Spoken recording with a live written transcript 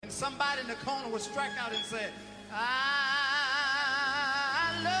somebody in the corner would strike out and say, I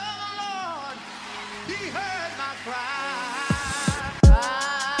love the Lord. He heard my cry. I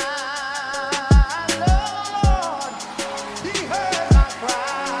love the Lord. He heard my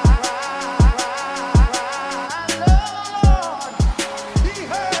cry. I love the Lord. He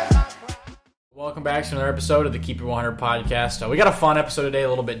heard my cry. Welcome back to another episode of the Keep It 100 podcast. We got a fun episode today, a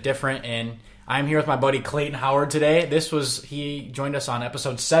little bit different, and I'm here with my buddy Clayton Howard today. He joined us on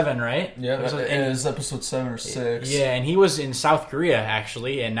episode 7, right? Yeah, it is episode 7 or 6. Yeah, and he was in South Korea,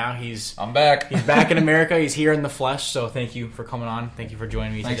 actually, and now I'm back. He's back in America. He's here in the flesh, so thank you for coming on. Thank you for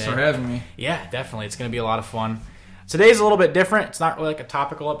joining me today. Thanks for having me. Yeah, definitely. It's going to be a lot of fun. Today's a little bit different. It's not really like a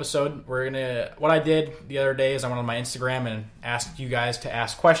topical episode. What I did the other day is I went on my Instagram and asked you guys to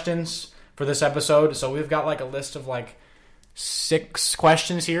ask questions for this episode. So we've got like a list of like 6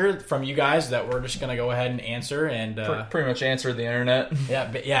 questions here from you guys that we're just going to go ahead and answer. And pretty much answer the internet.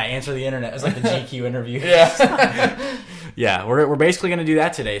 Yeah, answer the internet. It's like the GQ interview. Yeah. Yeah, we're basically going to do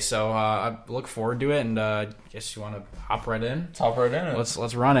that today. So I look forward to it. And guess you want to hop right in? Let's hop right in it.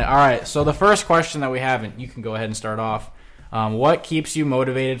 Let's run it. All right, so the first question that we have, and you can go ahead and start off. What keeps you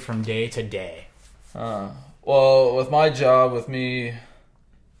motivated from day to day? Well, with my job, with me,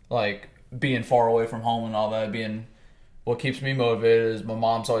 like, being far away from home and all that, what keeps me motivated is my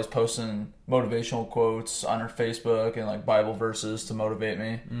mom's always posting motivational quotes on her Facebook and like Bible verses to motivate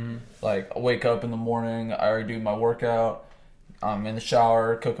me. Mm-hmm. Like I wake up in the morning, I already do my workout, I'm in the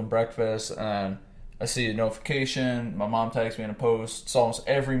shower, cooking breakfast, and I see a notification. My mom tags me in a post. It's almost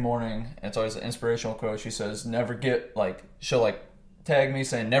every morning. And it's always an inspirational quote. She says, she'll tag me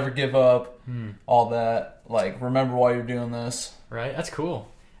saying, never give up, all that. Like, remember why you're doing this. Right? That's cool.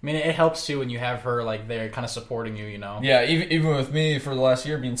 I mean, it helps too when you have her like there, kind of supporting you. You know. Yeah, even with me for the last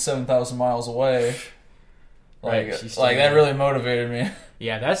year being 7,000 miles away, right? That really motivated me.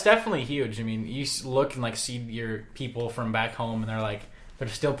 Yeah, that's definitely huge. I mean, you look and like see your people from back home, and they're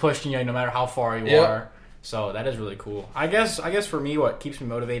still pushing you no matter how far you are. So that is really cool. I guess for me, what keeps me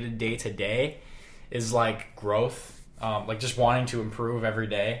motivated day to day is like growth. Like just wanting to improve every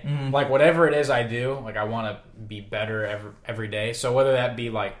day. Mm-hmm. Like whatever it is I do, like I want to be better every day. So whether that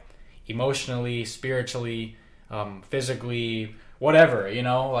be like emotionally, spiritually, physically, whatever, you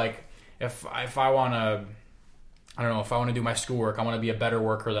know, like if I want to, I don't know, if I want to do my schoolwork, I want to be a better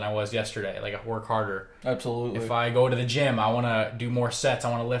worker than I was yesterday. Like I work harder. Absolutely. If I go to the gym, I want to do more sets. I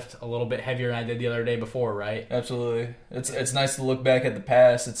want to lift a little bit heavier than I did the other day before, right? Absolutely. It's nice to look back at the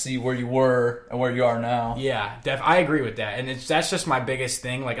past and see where you were and where you are now. Yeah, I agree with that. And that's just my biggest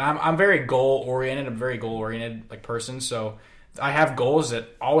thing. Like I'm very goal oriented. I'm a very goal oriented like person. So I have goals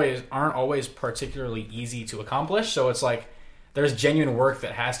that aren't always particularly easy to accomplish. So it's like there's genuine work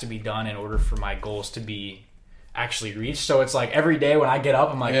that has to be done in order for my goals to be actually reached. So it's like every day when I get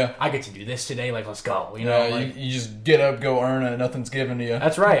up, I'm like, I get to do this today. Like, let's go. You know, you just get up, go earn it. Nothing's given to you.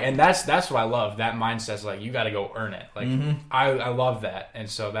 That's right, and that's what I love. That mindset's like you got to go earn it. Like I love that, and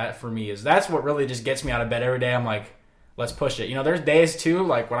so that for me that's what really just gets me out of bed every day. I'm like, let's push it. You know, there's days too,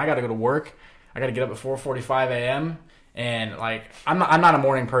 like when I got to go to work, I got to get up at 4:45 a.m. And like I'm not a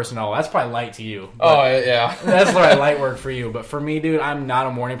morning person at all. That's probably light to you. Oh yeah, that's probably light work for you. But for me, dude, I'm not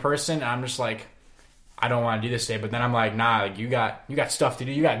a morning person. I'm just like, I don't want to do this today, but then I'm like, nah, like you got stuff to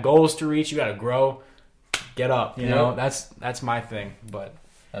do. You got goals to reach. You got to grow. Get up. You know, that's my thing. But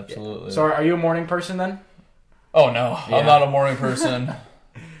absolutely. Yeah. So are you a morning person then? Oh no, I'm not a morning person.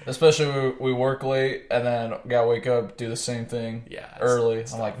 Especially we work late and then gotta wake up, do the same thing early.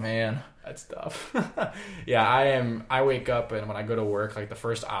 I'm like, man, that's tough. Yeah, I am. I wake up and when I go to work, like the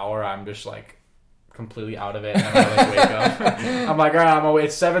first hour, I'm just like completely out of it, and I like wake up. I'm like, all right, I'm awake.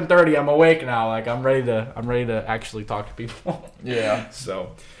 It's 7:30. I'm awake now. Like I'm ready to actually talk to people. Yeah.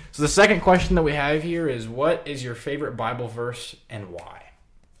 So the second question that we have here is, what is your favorite Bible verse and why?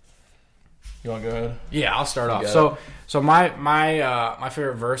 You want to go ahead? Yeah, I'll start off. So my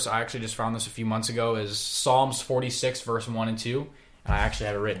favorite verse, I actually just found this a few months ago, is Psalms 46 verse 1 and 2, and I actually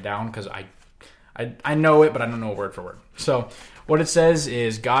have it written down because I know it, but I don't know it word for word. So what it says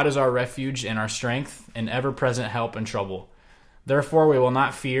is, God is our refuge and our strength, an ever-present help in trouble. Therefore we will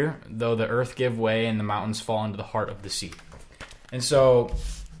not fear, though the earth give way and the mountains fall into the heart of the sea. And so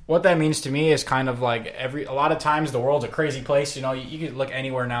what that means to me is kind of like a lot of times the world's a crazy place. You know, you can look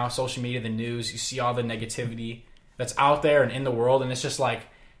anywhere now, social media, the news, you see all the negativity that's out there and in the world, and it's just like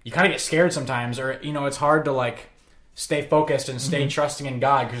you kind of get scared sometimes, or you know, it's hard to like stay focused and stay trusting in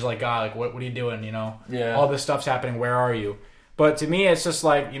God because you're like, God, like what are you doing? You know, all this stuff's happening. Where are you? But to me, it's just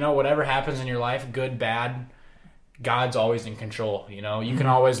like, you know, whatever happens in your life, good, bad, God's always in control. You know, you can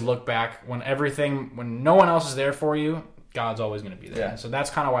always look back when no one else is there for you. God's always going to be there. Yeah. So that's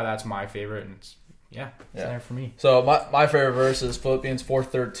kind of why that's my favorite, and it's Yeah. there for me. So my favorite verse is Philippians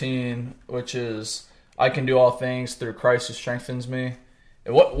 4:13, which is, I can do all things through Christ who strengthens me.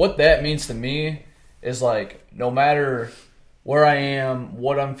 And what that means to me is like, no matter where I am,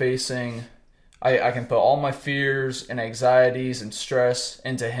 what I'm facing, I can put all my fears and anxieties and stress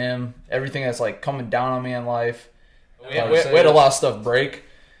into Him. Everything that's like coming down on me in life. We had a lot of stuff break,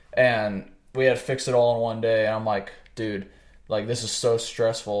 and we had to fix it all in one day. And I'm like, dude, like this is so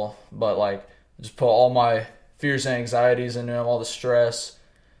stressful, but like just put all my fears and anxieties into Him, all the stress,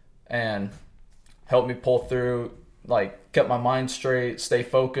 and help me pull through. Like, kept my mind straight, stay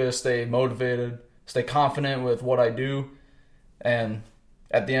focused, stay motivated, stay confident with what I do. And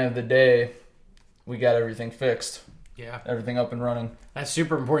at the end of the day, we got everything fixed. Yeah. Everything up and running. That's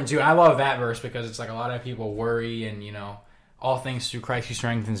super important too. I love that verse because it's like a lot of people worry and, all things through Christ who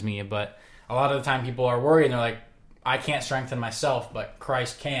strengthens me. But a lot of the time people are worried and they're like, I can't strengthen myself, but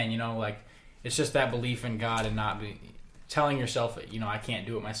Christ can, like it's just that belief in God and not telling yourself that, I can't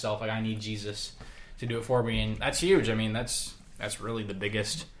do it myself. Like I need Jesus to do it for me. And that's huge. I mean, that's really the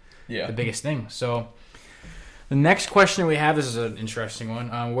biggest thing. So the next question we have, this is an interesting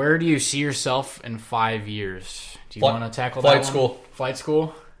one. Where do you see yourself in 5 years? Do you want to tackle that Flight one? school. Flight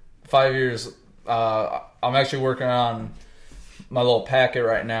school? 5 years. I'm actually working on my little packet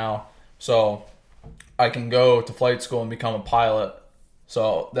right now, so I can go to flight school and become a pilot.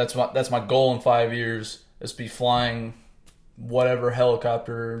 So that's my goal in 5 years, is to be flying whatever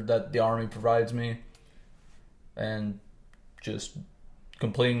helicopter that the Army provides me, and just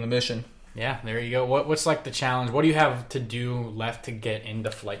completing the mission. Yeah, there you go. What's like the challenge? What do you have to do left to get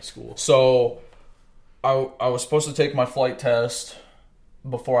into flight school? So I was supposed to take my flight test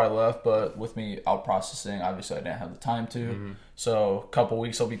before I left, but with me out processing, obviously I didn't have the time to. Mm-hmm. So a couple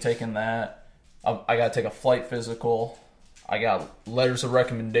weeks I'll be taking that. I got to take a flight physical. I got letters of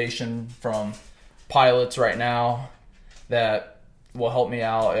recommendation from pilots right now that will help me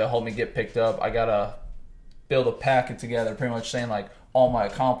out. It'll help me get picked up. I got to build a packet together, pretty much saying like all my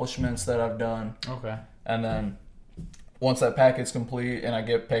accomplishments that I've done. Okay. And then once that packet's complete and I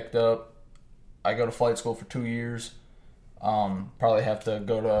get picked up, I go to flight school for 2 years. Probably have to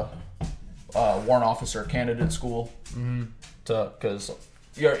go to warrant officer candidate school, because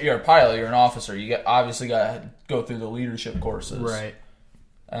you're a pilot, you're an officer. You obviously got to go through the leadership courses, Right.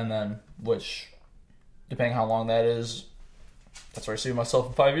 And then, which, depending how long that is, that's where I see myself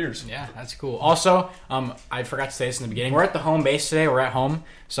in 5 years. Yeah, that's cool. Also, I forgot to say this in the beginning. We're at the home base today. We're at home,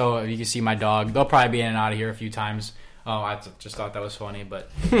 so if you can see my dog. They'll probably be in and out of here a few times. Oh, I just thought that was funny, but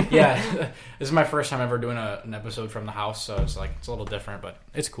yeah, this is my first time ever doing an episode from the house, so it's a little different, but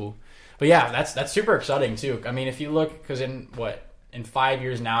it's cool. But yeah, that's super exciting too. I mean, if you look, because in 5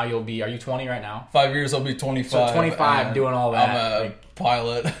 years now you'll be, are you 20 right now? 5 years I'll be 25. So 25 doing all that. I'm a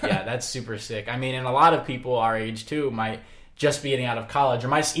pilot. Yeah, that's super sick. I mean, and a lot of people our age too might just be getting out of college or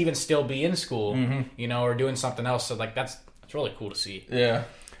might even still be in school, or doing something else. So like that's really cool to see. Yeah.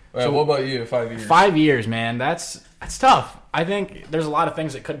 So what about you? 5 years? 5 years, man. That's tough. I think there's a lot of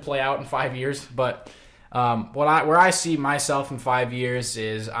things that could play out in 5 years, but where I see myself in 5 years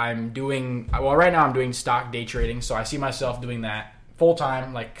is right now I'm doing stock day trading, so I see myself doing that full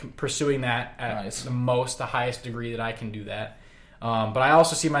time, like pursuing that at the highest degree that I can do that. But I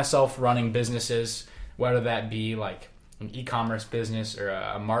also see myself running businesses, whether that be like an e-commerce business or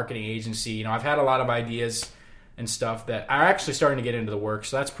a marketing agency. I've had a lot of ideas and stuff that are actually starting to get into the work,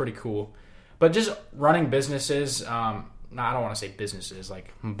 so that's pretty cool. But just running businesses, I don't want to say businesses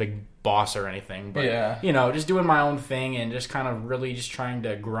like I'm a big boss or anything, but just doing my own thing and just kind of really just trying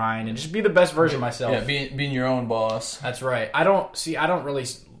to grind and just be the best version of myself. Yeah, being your own boss. That's right. I don't really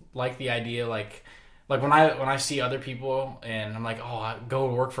like the idea like when I see other people and I'm like, oh, I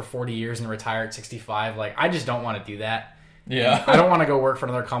go work for 40 years and retire at 65. Like I just don't want to do that. Yeah, I don't want to go work for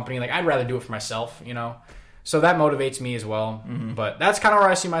another company. Like I'd rather do it for myself. So that motivates me as well. Mm-hmm. But that's kind of where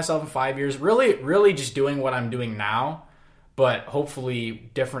I see myself in 5 years. Really, really just doing what I'm doing now, but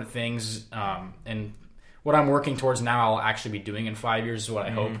hopefully different things. And what I'm working towards now, I'll actually be doing in 5 years is what I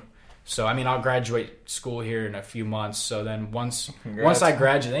hope. So, I mean, I'll graduate school here in a few months. So then once I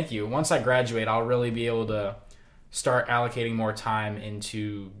graduate, thank you. Once I graduate, I'll really be able to start allocating more time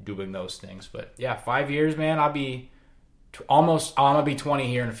into doing those things. But yeah, 5 years, man, I'll be I'm going to be 20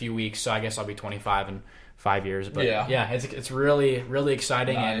 here in a few weeks. So I guess I'll be 25 in 5 years. But yeah, it's really, really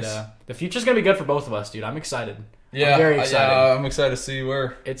exciting. Nice. And the future's going to be good for both of us, dude. I'm excited. Yeah, I'm very excited. I'm excited to see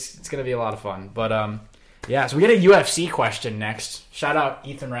where. It's going to be a lot of fun. But yeah, so we get a UFC question next. Shout out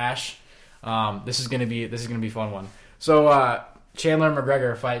Ethan Rash. This is gonna be a fun one. So Chandler and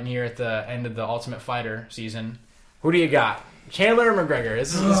McGregor fighting here at the end of the Ultimate Fighter season. Who do you got? Chandler or McGregor?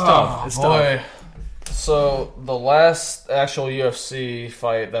 This is tough. It's tough. Boy. So the last actual UFC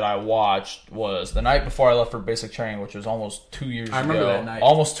fight that I watched was the night before I left for basic training, which was almost 2 years ago. I remember that night.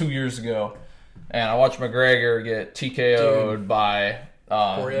 Almost 2 years ago. And I watched McGregor get TKO'd by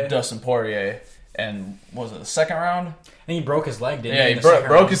Dustin Poirier. And was it the second round? And he broke his leg, didn't he? Yeah, in he the second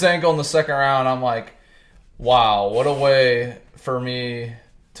broke round? his ankle in the second round. I'm like, wow, what a way for me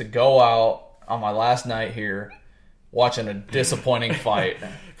to go out on my last night here watching a disappointing fight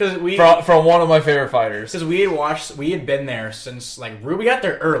from one of my favorite fighters. Because we had been there since, like, we got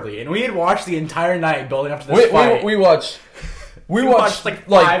there early, and we had watched the entire night building up to this fight. We watched like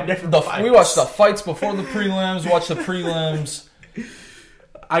 5 different fights. We watched the fights before the prelims, watched the prelims.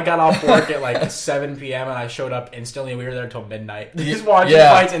 I got off work at like 7 p.m. and I showed up instantly, and we were there until midnight. Just watching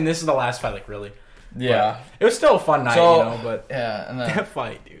fights, and this is the last fight, like, really. Yeah. But it was still a fun night, but yeah, and then, that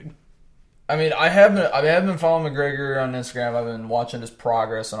fight, dude. I mean, I have been following McGregor on Instagram. I've been watching his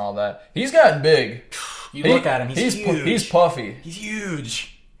progress and all that. He's gotten big. You look at him, he's huge. He's puffy. He's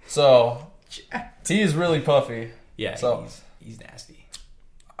huge. So he's really puffy. Yeah, so he's nasty.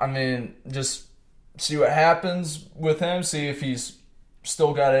 I mean, just see what happens with him. See if he's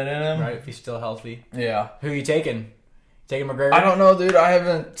still got it in him. Right, if he's still healthy. Yeah. Who are you taking? Taking McGregor? I don't know, dude. I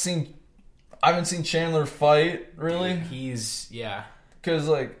haven't seen Chandler fight, really. Because,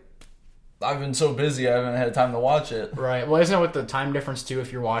 like, I've been so busy, I haven't had time to watch it. Right. Well, isn't it with the time difference, too,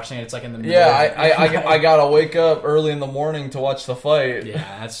 if you're watching it, it's like in the middle? Yeah, I gotta wake up early in the morning to watch the fight. Yeah,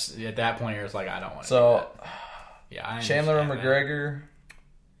 that's at that point, it's like, I don't want to So, do that. Yeah, Chandler and McGregor.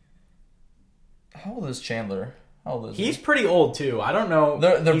 How old is Chandler? How old is he? He's pretty old too. I don't know.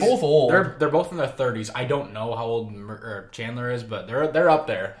 They're both old. They're both in their 30s. I don't know how old Chandler is, but they're up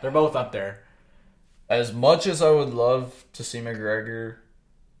there. They're both up there. As much as I would love to see McGregor,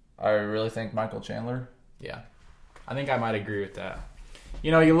 I really think Michael Chandler. Yeah, I think I might agree with that.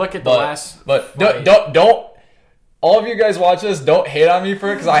 You know, you look at the last. But don't. All of you guys watch this. Don't hate on me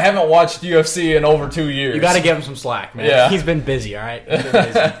for it because I haven't watched UFC in over 2 years. You got to give him some slack, man. Yeah. He's been busy. All right. He's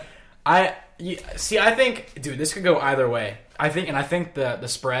been busy. I think, dude, this could go either way. I think the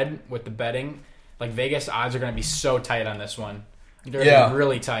spread with the betting, like Vegas odds are going to be so tight on this one. They're going to be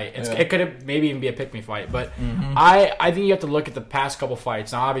really tight. It could maybe even be a pick-me fight. But I think you have to look at the past couple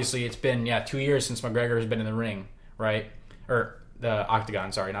fights. Now, obviously, it's been, 2 years since McGregor has been in the ring, right? Or the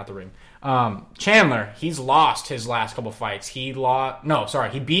octagon, sorry, not the ring. Chandler, he's lost his last couple fights. He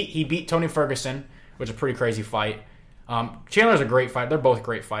beat Tony Ferguson, which is a pretty crazy fight. Chandler's a great fighter. They're both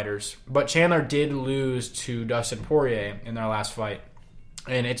great fighters. But Chandler did lose to Dustin Poirier in their last fight.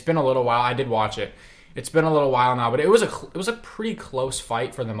 And it's been a little while. I did watch it. It's been a little while now, but it was a pretty close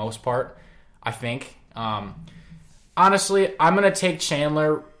fight for the most part, I think. Honestly, I'm going to take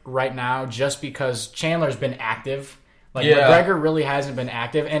Chandler right now just because Chandler's been active. McGregor really hasn't been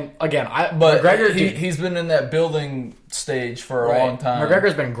active. And again, McGregor he's been in that building stage for a long time.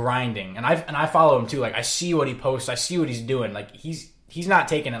 McGregor's been grinding, and I follow him too. Like, I see what he posts, I see what he's doing. Like, he's not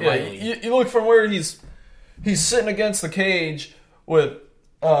taking it lightly. You look from where he's sitting against the cage with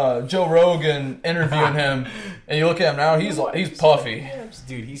Joe Rogan interviewing him, and you look at him now. He's puffy.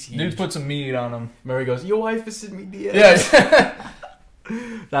 Dude, he's huge. Dude put some meat on him. Murray goes, "Your wife is sending me DMs." Yeah,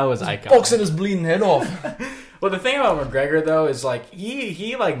 that was iconic. Boxing his bleeding head off. Well, the thing about McGregor though is like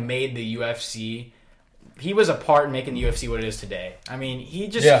he made the UFC. He was a part in making the UFC what it is today. I mean, he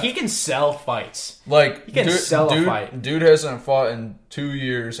can sell fights. Like, he can sell a fight. Dude hasn't fought in 2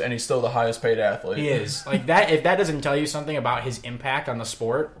 years, and he's still the highest paid athlete. He is. Like, that. If that doesn't tell you something about his impact on the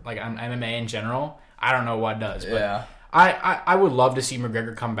sport, like on MMA in general, I don't know what does. But yeah. I would love to see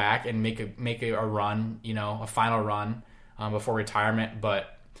McGregor come back and make a run, a final run before retirement.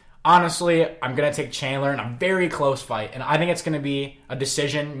 But honestly, I'm going to take Chandler in a very close fight. And I think it's going to be a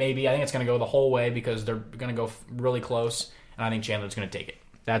decision, maybe. I think it's going to go the whole way because they're going to go really close. And I think Chandler's going to take it.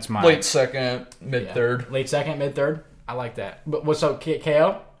 That's my... Late second, mid-third. Yeah. Late second, mid-third? I like that. But what's up,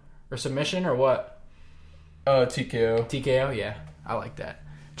 KO? Or submission or what? TKO. TKO, yeah. I like that.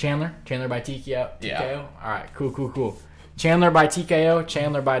 Chandler by TKO? Yeah. All right, cool. Chandler by TKO,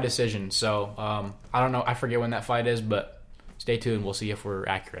 Chandler by decision. So, I don't know. I forget when that fight is, but... Stay tuned. We'll see if we're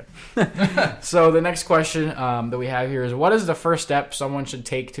accurate. So the next question that we have here is, what is the first step someone should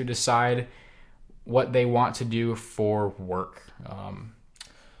take to decide what they want to do for work?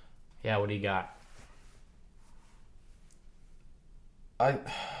 What do you got?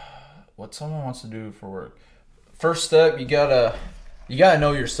 What someone wants to do for work. First step, you gotta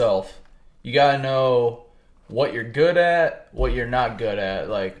know yourself. You gotta know what you're good at, what you're not good at.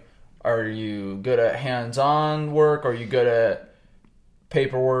 Like, are you good at hands-on work? Are you good at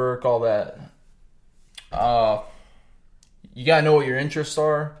paperwork? All that. you gotta know what your interests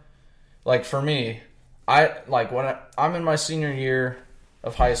are. Like for me, I'm in my senior year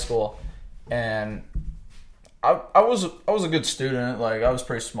of high school, and I was a good student. Like I was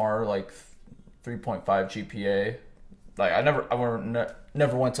pretty smart, like 3.5 GPA. Like I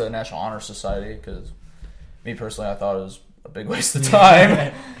never went to a National Honor Society because me personally, I thought it was a big waste of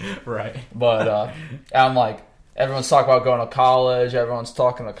time. Right. But I'm like, everyone's talking about going to college. Everyone's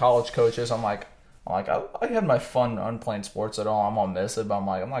talking to college coaches. I'm like, I had my fun unplaying sports at all. I'm gonna miss it, but I'm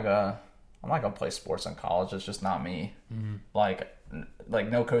not gonna play sports in college. It's just not me. Mm-hmm. Like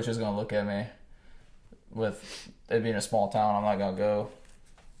no coach is gonna look at me. With it being a small town, I'm not gonna go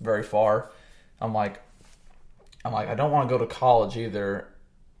very far. I'm like, I don't want to go to college either,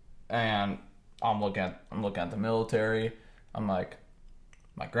 and I'm looking at the military. I'm like,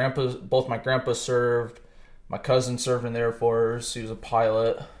 both my grandpas served. My cousin served in the Air Force. He was a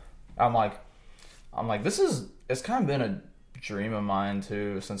pilot. I'm like, it's kind of been a dream of mine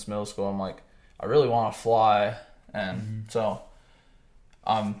too since middle school. I'm like, I really want to fly, and so,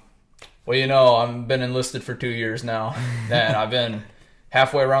 well, I've been enlisted for 2 years now, and I've been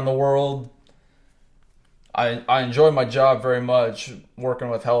halfway around the world. I enjoy my job very much, working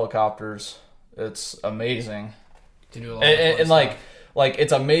with helicopters. It's amazing. To do a lot and like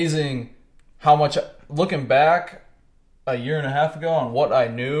it's amazing how much, looking back a year and a half ago on what I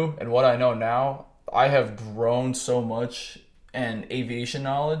knew and what I know now, I have grown so much in aviation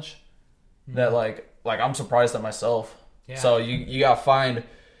knowledge that like I'm surprised at myself. Yeah. So you gotta find,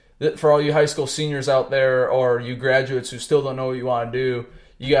 for all you high school seniors out there or you graduates who still don't know what you want to do,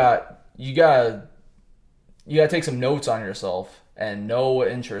 you gotta take some notes on yourself and know what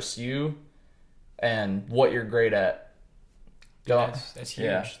interests you and what you're great at. That's huge.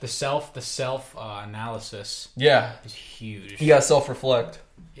 Yeah. The self analysis. Yeah, is huge. You gotta self-reflect.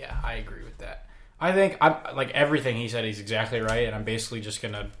 Yeah, I agree with that. I think I'm like everything he said. He's exactly right, and I'm basically just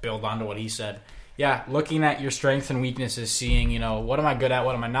gonna build onto what he said. Yeah, looking at your strengths and weaknesses, seeing what am I good at,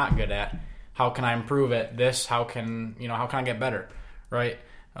 what am I not good at, how can I improve at this, how can I get better, right?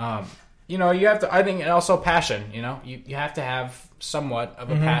 You have to. I think, and also passion. You have to have somewhat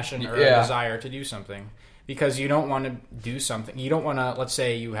of a passion or a desire to do something. Because you don't want to do something. You don't want to, let's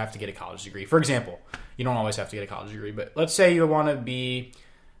say you have to get a college degree. For example, you don't always have to get a college degree, but let's say you want to be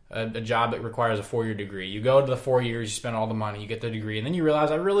a job that requires a 4-year degree. You go to the 4 years, you spend all the money, you get the degree, and then you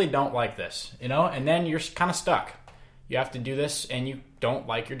realize I really don't like this, and then you're kind of stuck. You have to do this, and you don't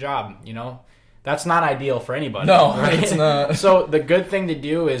like your job, That's not ideal for anybody. No, right? It's not. So the good thing to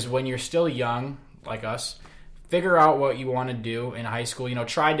do is when you're still young, like us, figure out what you want to do in high school.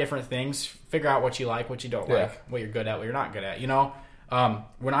 Try different things. Figure out what you like, what you don't like, what you're good at, what you're not good at.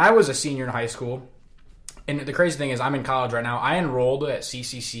 When I was a senior in high school, and the crazy thing is I'm in college right now, I enrolled at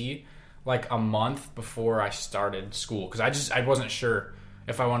CCC like a month before I started school because I wasn't sure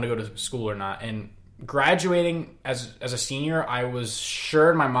if I wanted to go to school or not. And graduating as a senior, I was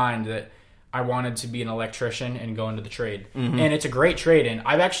sure in my mind that I wanted to be an electrician and go into the trade. Mm-hmm. And it's a great trade, and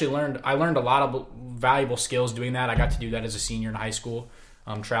I learned a lot of valuable skills doing that. I got to do that as a senior in high school,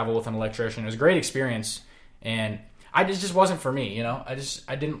 travel with an electrician. It was a great experience, and it just wasn't for me,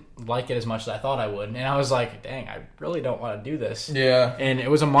 I didn't like it as much as I thought I would, and I was like, dang, I really don't want to do this. Yeah. And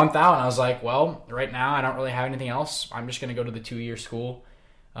it was a month out, and I was like, well, right now I don't really have anything else. I'm just going to go to the 2-year school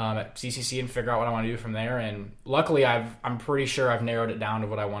at CCC and figure out what I want to do from there. And luckily, I'm pretty sure I've narrowed it down to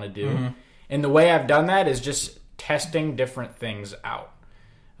what I want to do. Mm-hmm. And the way I've done that is just testing different things out.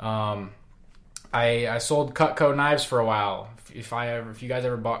 I sold Cutco knives for a while. If you guys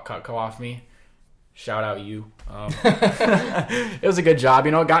ever bought Cutco off me, shout out you. It was a good job.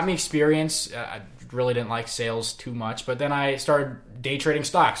 It got me experience. I really didn't like sales too much, but then I started day trading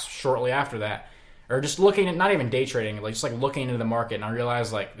stocks shortly after that. Or just looking at, not even day trading, just looking into the market, and I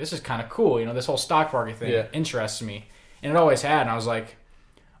realized this is kind of cool. This whole stock market thing interests me, and it always had. And I was like,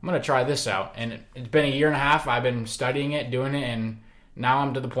 I'm gonna try this out. And it's been a year and a half. I've been studying it, doing it, and now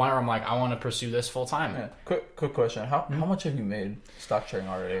I'm to the point where I'm like, I want to pursue this full time. Yeah. Quick question: How much have you made stock trading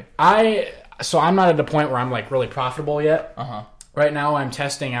already? So I'm not at the point where I'm really profitable yet. Right now, I'm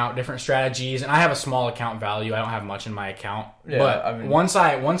testing out different strategies, and I have a small account value. I don't have much in my account, but once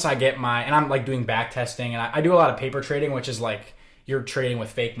I get and I'm doing back testing, and I do a lot of paper trading, which is you're trading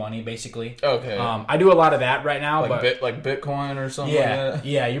with fake money, basically. Okay. I do a lot of that right now, like Bitcoin or something. Yeah, like that?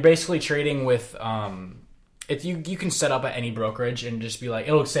 Yeah. You're basically trading with if you can set up at any brokerage and just be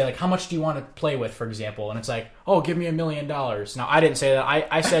it'll say how much do you want to play with, for example, and it's give me $1 million. Now I didn't say that.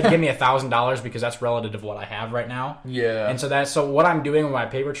 I said give me $1,000 because that's relative to what I have right now. Yeah. And so what I'm doing with my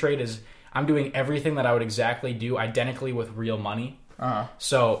paper trade is I'm doing everything that I would exactly do identically with real money.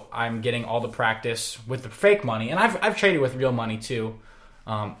 So I'm getting all the practice with the fake money, and I've traded with real money too,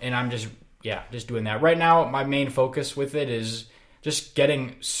 and I'm just doing that right now. My main focus with it is just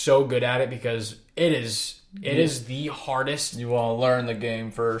getting so good at it because it is the hardest. You want to learn the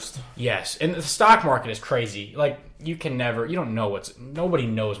game first. Yes, and the stock market is crazy. Like nobody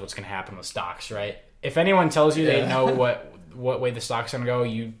knows what's going to happen with stocks, right? If anyone tells you they know what way the stock's going to go,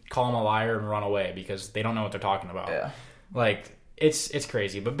 you call them a liar and run away because they don't know what they're talking about. Yeah. Like it's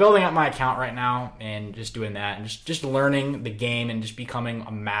crazy. But building up my account right now and just doing that and just learning the game and just becoming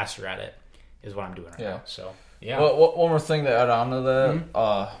a master at it is what I'm doing right now. So, yeah. Well, one more thing to add on to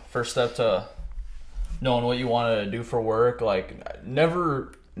that. First step to knowing what you want to do for work, like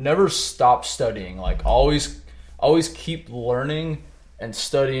never stop studying. Like always keep learning and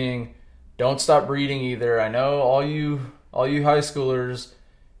studying. Don't stop reading either. I know all you high schoolers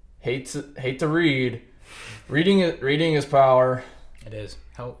hate to read. Reading is power. It is.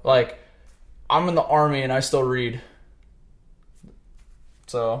 Help. Like I'm in the Army and I still read.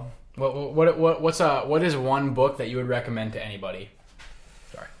 So what is one book that you would recommend to anybody?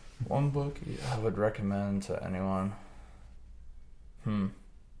 Sorry. One book I would recommend to anyone.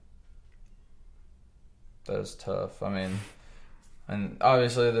 That is tough. I mean, and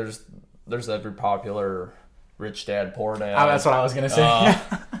obviously there's every popular Rich Dad Poor Dad. Oh, that's what I was gonna say.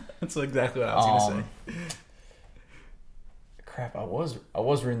 That's exactly what I was gonna say. Crap, I was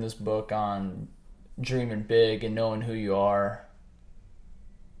reading this book on dreaming big and knowing who you are.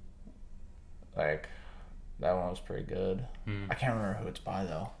 Like that one was pretty good. I can't remember who it's by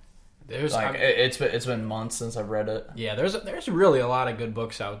though. It's been months since I've read it. Yeah, there's really a lot of good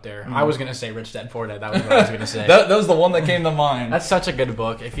books out there. I was gonna say Rich Dad Poor Dad. That was what I was gonna say. that was the one that came to mind. That's such a good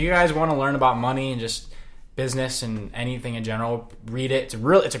book. If you guys want to learn about money and just business and anything in general, read it.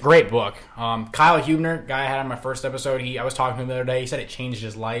 It's a great book. Kyle Hubner, guy I had on my first episode, I was talking to him the other day. He said it changed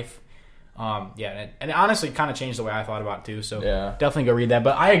his life. And it honestly kind of changed the way I thought about it too. So definitely go read that.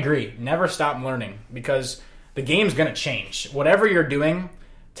 But I agree, never stop learning because the game's gonna change. Whatever you're doing,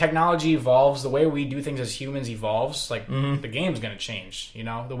 technology evolves. The way we do things as humans evolves. Like the game's gonna change. You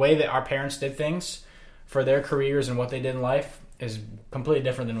know, the way that our parents did things for their careers and what they did in life is completely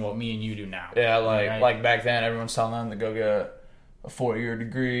different than what me and you do now. Yeah, like back then, everyone's telling them to go get a 4-year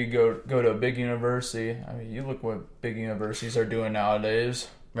degree, go to a big university. I mean, you look what big universities are doing nowadays.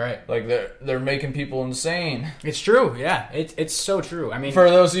 Right. Like they're making people insane. It's true. Yeah, it's so true. I mean, for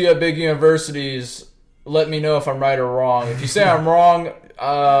those of you at big universities, let me know if I'm right or wrong. If you say I'm wrong,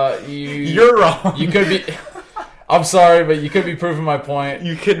 you're wrong. You could be. I'm sorry, but you could be proving my point.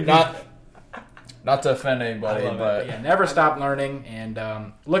 You could Not to offend anybody, but yeah, never stop learning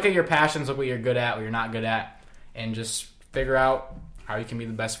and look at your passions, look what you're good at, what you're not good at, and just figure out how you can be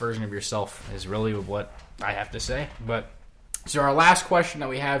the best version of yourself is really what I have to say. But so our last question that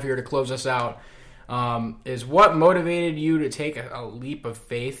we have here to close us out is what motivated you to take a leap of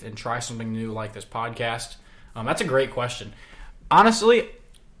faith and try something new like this podcast? That's a great question. Honestly,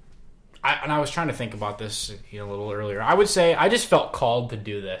 I was trying to think about this a little earlier. I would say I just felt called to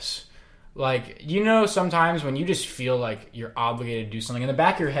do this. Like, sometimes when you just feel like you're obligated to do something, in the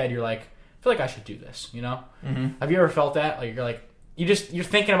back of your head, you're like, I feel like I should do this, Mm-hmm. Have you ever felt that? Like, you're like, you're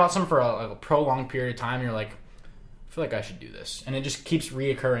thinking about something for a prolonged period of time, and you're like, I feel like I should do this. And it just keeps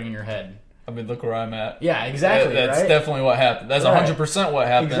reoccurring in your head. I mean, look where I'm at. Yeah, exactly. That's right? Definitely what happened. That's 100% what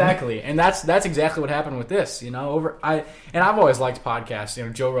happened. Exactly, and that's exactly what happened with this. I've always liked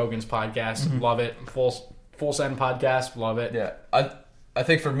podcasts. Joe Rogan's podcast, love it. Full Send podcast, love it. Yeah, I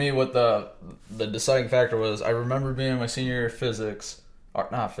think for me, what the deciding factor was, I remember being in my senior year of civics.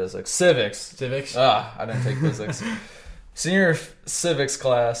 Civics. I didn't take physics. Senior civics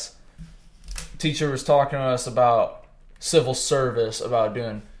class, teacher was talking to us about civil service, about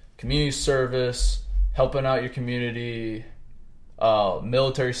doing community service, helping out your community,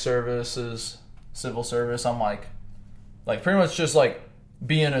 military services, civil service. I'm like pretty much just like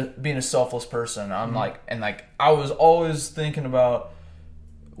being a selfless person. I'm I was always thinking about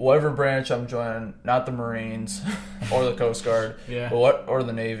whatever branch I'm joining, not the Marines or the Coast Guard, or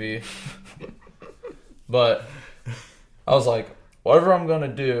the Navy. But I was like, whatever I'm gonna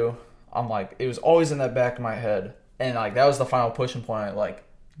do, it was always in that back of my head, and that was the final pushing point.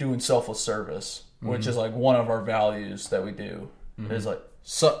 Doing selfless service, which is one of our values that we do. Is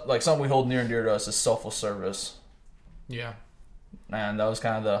something we hold near and dear to us is selfless service. Yeah, and that was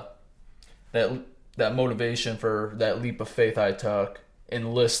kind of that motivation for that leap of faith I took,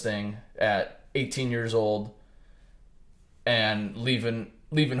 enlisting at 18 years old and leaving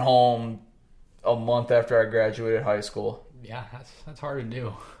home a month after I graduated high school. Yeah, that's hard to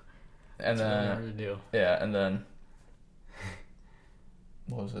do. And that's really hard to do. Yeah, and then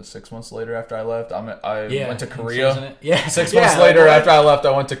what was it, 6 months later after I left, I Yeah, went to wasn't Korea. it? Yeah, 6 Yeah, months like, later what? after I left,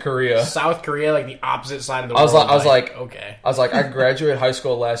 I went to Korea. South Korea, like the opposite side of the I was world. like, okay, I was like, I graduated high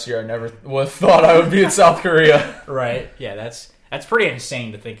school last year. I never would have thought I would be in South Korea. right? Yeah, that's pretty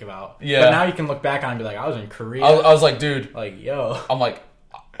insane to think about. Yeah. but now you can look back on and be like, I was in Korea. I was like, dude, like, yo, I'm like,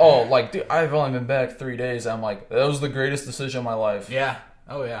 oh, like, dude, I've only been back 3 days. I'm like, that was the greatest decision of my life. yeah,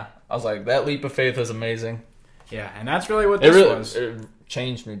 oh yeah, I was like, that leap of faith is amazing. yeah, and that's really what this was. It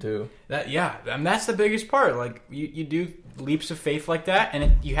changed me too. That yeah, and that's the biggest part. Like you do leaps of faith like that,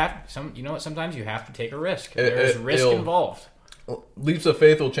 and you have you know what? Sometimes you have to take a risk. There's risk involved. Leaps of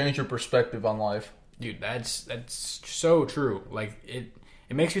faith will change your perspective on life. Dude, that's so true. Like it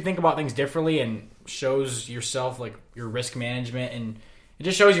makes you think about things differently and shows yourself like your risk management, and it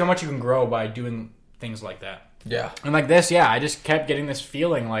just shows you how much you can grow by doing things like that. Yeah. And like this, yeah, I just kept getting this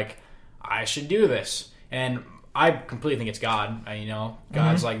feeling like I should do this, and I completely think it's God. You know,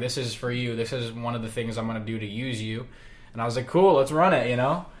 God's like, this is for you. This is one of the things I'm going to do to use you. And I was like, cool, let's run it. You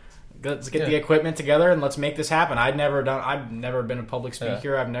know, let's get the equipment together and let's make this happen. I've never been a public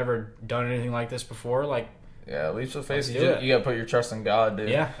speaker. I've never done anything like this before. Like, yeah, leaps of faith. Let's do it. You got to put your trust in God, dude.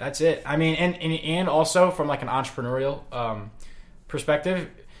 yeah, that's it. I mean, and also from like an entrepreneurial perspective,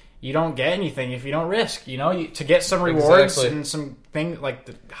 you don't get anything if you don't risk. You know, to get some rewards and some things like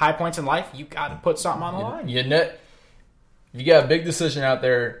the high points in life, you got to put something on the line. You got a big decision out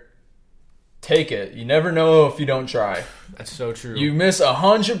there. Take it. You never know if you don't try. That's so true. You miss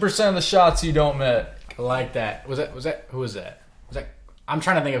 100% of the shots you don't make. I like that. Was that who was that? Was that? I'm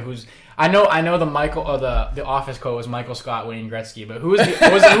trying to think of who's. I know the Michael the Office quote was Michael Scott, Wayne Gretzky, but who was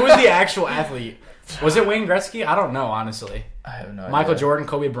the actual athlete? Was it Wayne Gretzky? I don't know, honestly. I have no idea. Michael Jordan,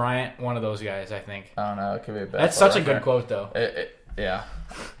 Kobe Bryant, one of those guys, I think. I don't know. It could be a bad. That's such a good quote, though. Yeah.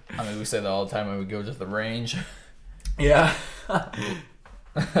 I mean, we say that all the time when we go to the range. Yeah.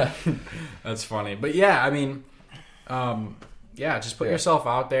 That's funny. But yeah, I mean, just put yourself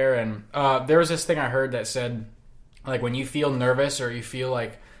out there. And there was this thing I heard that said, like, when you feel nervous or you feel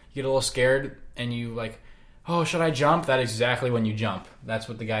like you get a little scared and you like, oh, should I jump? That's exactly when you jump. That's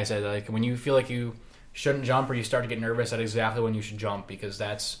what the guy said. Like, when you feel like you shouldn't jump or you start to get nervous, that's exactly when you should jump, because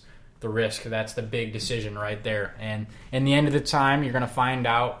that's the risk. That's the big decision right there. And in the end of the time, you're going to find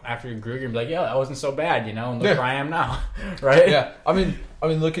out after you grew, you're going to be like, yeah, that wasn't so bad, you know, and look where I am now. Right? Yeah. I mean,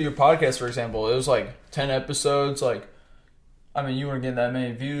 look at your podcast, for example. It was like 10 episodes. Like, I mean, you weren't getting that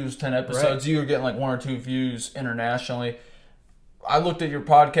many views, 10 episodes. Right. You were getting like 1 or 2 views internationally. I looked at your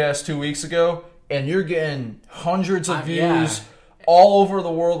podcast 2 weeks ago, and you're getting hundreds of views all over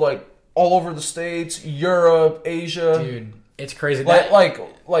the world, like all over the States, Europe, Asia. Dude, it's crazy. Like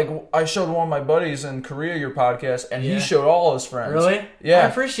I showed one of my buddies in Korea your podcast, and he showed all his friends. Really? Yeah. I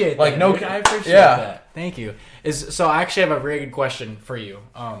appreciate that. Like, no, dude. I appreciate that. Thank you. So I actually have a very good question for you.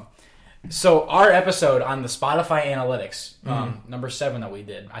 So our episode on the Spotify analytics, number 7 that we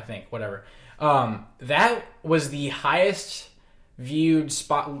did, I think, whatever. That was the highest viewed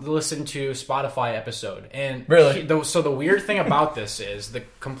listened to Spotify episode. And really? So the weird thing about this is,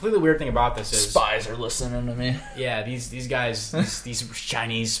 spies are listening to me. Yeah, these guys, these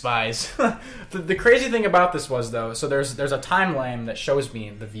Chinese spies. The crazy thing about this was, though, so there's a timeline that shows me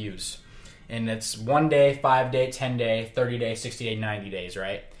the views. And it's 1 day, 5 day, 10 day, 30 day, 60 day, 90 days,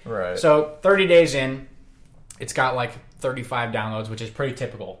 right? Right. So 30 days in, it's got like 35 downloads, which is pretty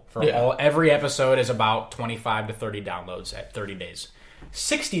typical for every episode is about 25 to 30 downloads at 30 days.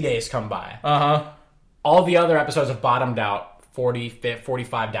 60 days come by. All the other episodes have bottomed out 45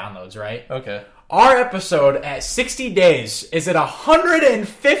 downloads, right? Okay. Our episode at 60 days is at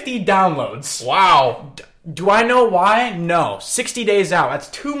 150 downloads. Wow. Do I know why? No. 60 days out. That's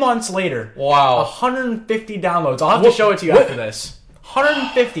 2 months later. Wow. 150 downloads. I'll have to show it to you after this.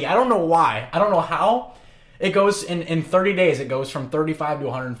 150. I don't know why. I don't know how. It goes in 30 days. It goes from 35 to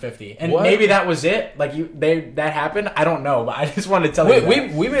 150, and maybe that was it. Like that happened. I don't know, but I just wanted to tell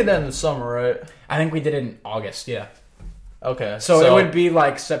you. We made that in the summer, right? I think we did it in August. Yeah. Okay. So it would be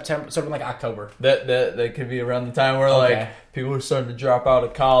like September, something like October. That could be around the time where like people are starting to drop out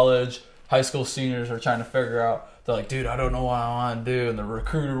of college. High school seniors are trying to figure out. They're like, dude, I don't know what I want to do. And the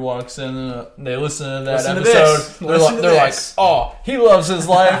recruiter walks in and they listen to that episode. They're like, oh, he loves his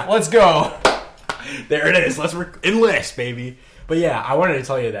life. Let's go. There it is. Let's enlist, baby. But yeah, I wanted to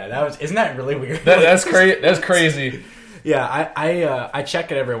tell you that. Isn't that really weird? That's crazy. That's crazy. Yeah, I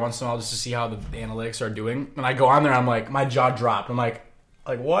check it every once in a while just to see how the analytics are doing. And I go on there, I'm like, my jaw dropped. I'm like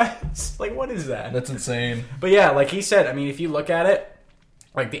what? Like, what is that? That's insane. But yeah, like he said, I mean, if you look at it,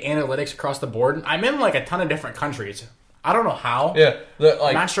 like the analytics across the board, I'm in like a ton of different countries. I don't know how. Yeah,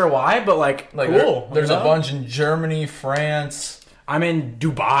 I'm not sure why, but like cool. There's a bunch in Germany, France. I'm in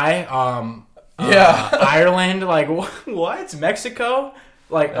Dubai, Ireland, like what? Mexico,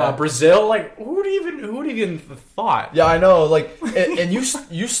 like Brazil, like who would even thought? Yeah, I know. Like, and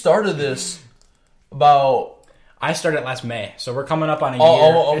you started this about. I started last May, so we're coming up on a year.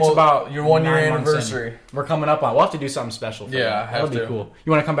 Almost, it's about your 1 year 9 months in. anniversary. We're coming up on. We'll have to do something special. For Yeah, that. have That'll to. be cool.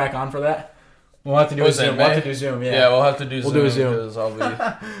 You want to come back on for that? We'll have to do a Zoom. We'll have to do Zoom. Yeah, Yeah, we'll have to do Zoom. do a Zoom. Because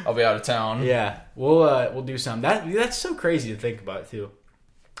I'll be out of town. yeah. We'll do something. That's so crazy to think about too.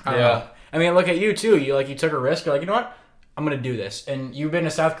 I don't Yeah. know. I mean, look at you too. You took a risk. You're like, you know what? I'm gonna do this. And you've been to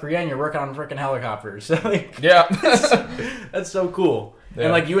South Korea and you're working on freaking helicopters. Like, Yeah. that's so cool. Yeah.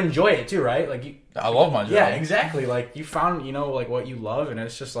 And like you enjoy it too, right? Like you. I love my job. Yeah, exactly. Like you found, like what you love, and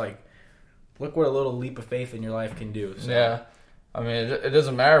it's just like, look what a little leap of faith in your life can do. So. Yeah. I mean, it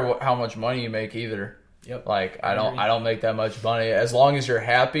doesn't matter how much money you make either. Yep. Like I agree. don't make that much money as long as you're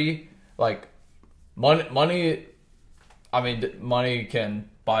happy. Like money. I mean, money can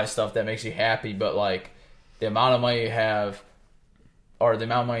buy stuff that makes you happy, but like the amount of money you have or the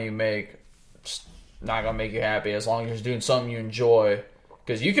amount of money you make, just not gonna make you happy as long as you're doing something you enjoy.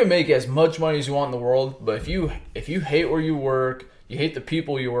 Because you can make as much money as you want in the world, but if you hate where you work, you hate the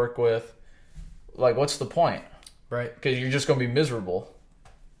people you work with, like what's the point? Right. Because you're just gonna be miserable.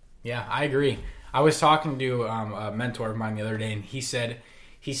 Yeah, I agree. I was talking to a mentor of mine the other day, and he said,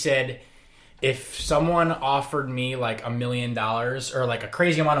 if someone offered me like $1 million or like a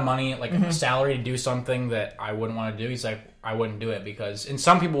crazy amount of money, like a salary to do something that I wouldn't want to do, he's like, I wouldn't do it because, and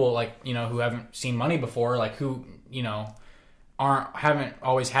some people like, who haven't seen money before, like who, haven't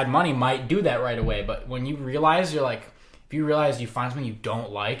always had money might do that right away. But when you realize if you realize you find something you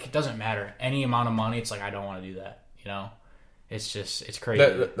don't like, it doesn't matter. Any amount of money, it's like, I don't want to do that. It's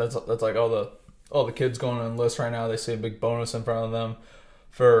crazy. That's like all the kids going to enlist right now. They see a big bonus in front of them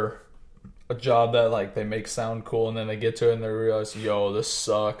for a job that like they make sound cool, and then they get to it and they realize, yo, this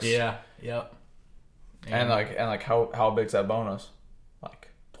sucks. Yeah. Yep. And like how big's that bonus? Like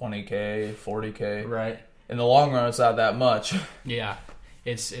 $20K, $40K. Right. In the long run, it's not that much. Yeah.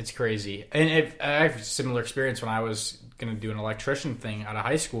 It's crazy. And I have a similar experience when I was going to do an electrician thing out of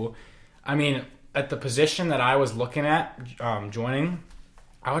high school. I mean, at the position that I was looking at joining,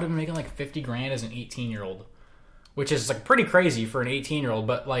 I would have been making like $50,000 as an 18-year-old, which is like pretty crazy for an 18-year-old.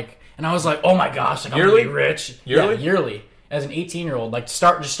 But like, and I was like, oh my gosh, like, I'm gonna be rich. Yearly? Yeah, yearly as an 18-year-old, like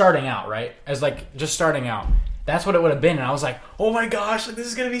starting out, right? As like just starting out. That's what it would have been. And I was like, oh my gosh, like, this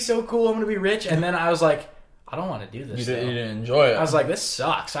is gonna be so cool. I'm gonna be rich. And then I was like, I don't want to do this. You didn't enjoy it. I was like, this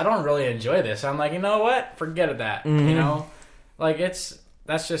sucks. I don't really enjoy this. I'm like, you know what? Forget that. Like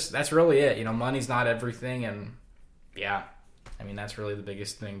that's really it. Money's not everything, and yeah, I mean that's really the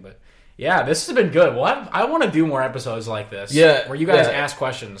biggest thing. But yeah, this has been good. Well, I want to do more episodes like this. Yeah, where you guys yeah. ask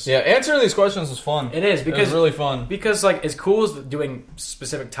questions. Yeah, answering these questions was fun. It is because it was really fun. Because like as cool as doing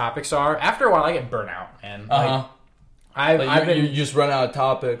specific topics are, after a while I get burnt out, and like, you just run out of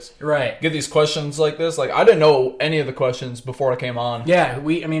topics. Right. Get these questions like this. Like I didn't know any of the questions before I came on. Yeah,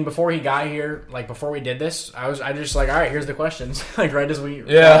 before he got here, like before we did this, I just like, all right, here's the questions. Like right as we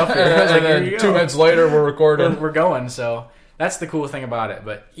got up here, I was like, and here you then 2 go. minutes later we're recording. We're going. So that's the cool thing about it.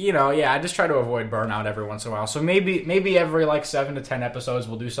 But I just try to avoid burnout every once in a while. So maybe every like 7 to 10 episodes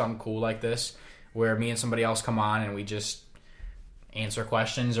we'll do something cool like this, where me and somebody else come on and we just answer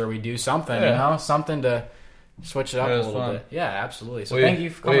questions or we do something, something to switch it up a little bit. Yeah, absolutely. So thank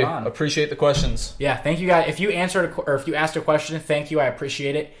you for coming on. Appreciate the questions. Yeah, thank you guys. If you if you asked a question, thank you. I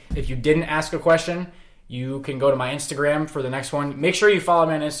appreciate it. If you didn't ask a question, you can go to my Instagram for the next one. Make sure you follow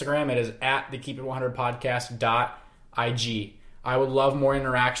me on Instagram. It is at the Keep It 100 podcast.ig. I would love more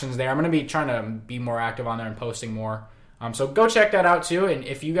interactions there. I'm going to be trying to be more active on there and posting more. So go check that out too. And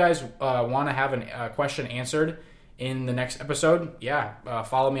if you guys want to have a question answered in the next episode,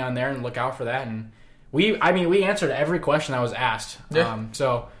 follow me on there and look out for that. And we answered every question that was asked. Yeah.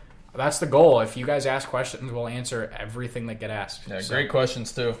 So that's the goal. If you guys ask questions, we'll answer everything that get asked. Yeah, So, great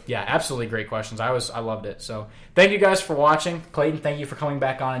questions too. yeah, absolutely great questions. I loved it. So thank you guys for watching. Clayton, thank you for coming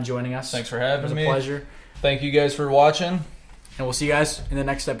back on and joining us. Thanks for having me. It was a pleasure. Thank you guys for watching. And we'll see you guys in the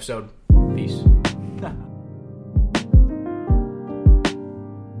next episode.